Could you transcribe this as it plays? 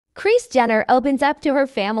Kris Jenner opens up to her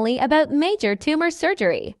family about major tumor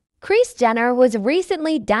surgery. Kris Jenner was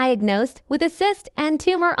recently diagnosed with a cyst and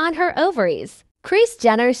tumor on her ovaries. Kris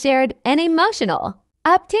Jenner shared an emotional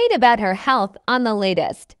update about her health on the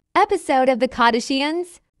latest episode of the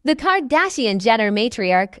Kardashians. The Kardashian-Jenner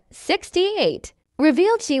matriarch, 68,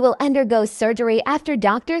 revealed she will undergo surgery after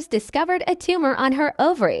doctors discovered a tumor on her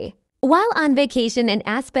ovary. While on vacation in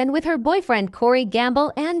Aspen with her boyfriend Corey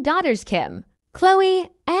Gamble and daughters Kim, Khloé,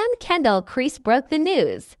 and Kendall, Kris broke the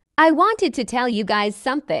news. "I wanted to tell you guys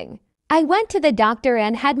something. I went to the doctor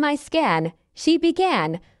and had my scan," she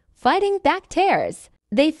began, fighting back tears.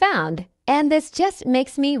 "They found, and this just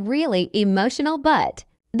makes me really emotional, but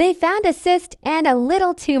they found a cyst and a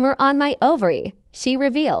little tumor on my ovary," she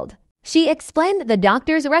revealed. She explained the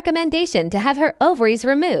doctor's recommendation to have her ovaries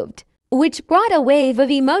removed, which brought a wave of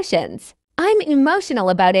emotions. "I'm emotional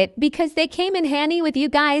about it because they came in handy with you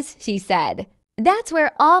guys," she said. "That's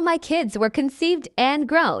where all my kids were conceived and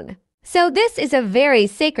grown. So this is a very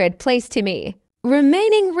sacred place to me."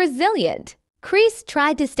 Remaining resilient, Kris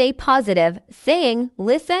tried to stay positive, saying,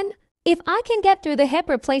 "Listen, if I can get through the hip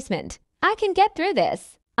replacement, I can get through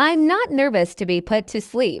this. I'm not nervous to be put to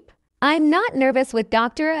sleep. I'm not nervous with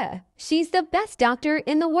Dr. She's the best doctor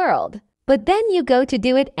in the world. But then you go to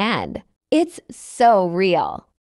do it and it's so real."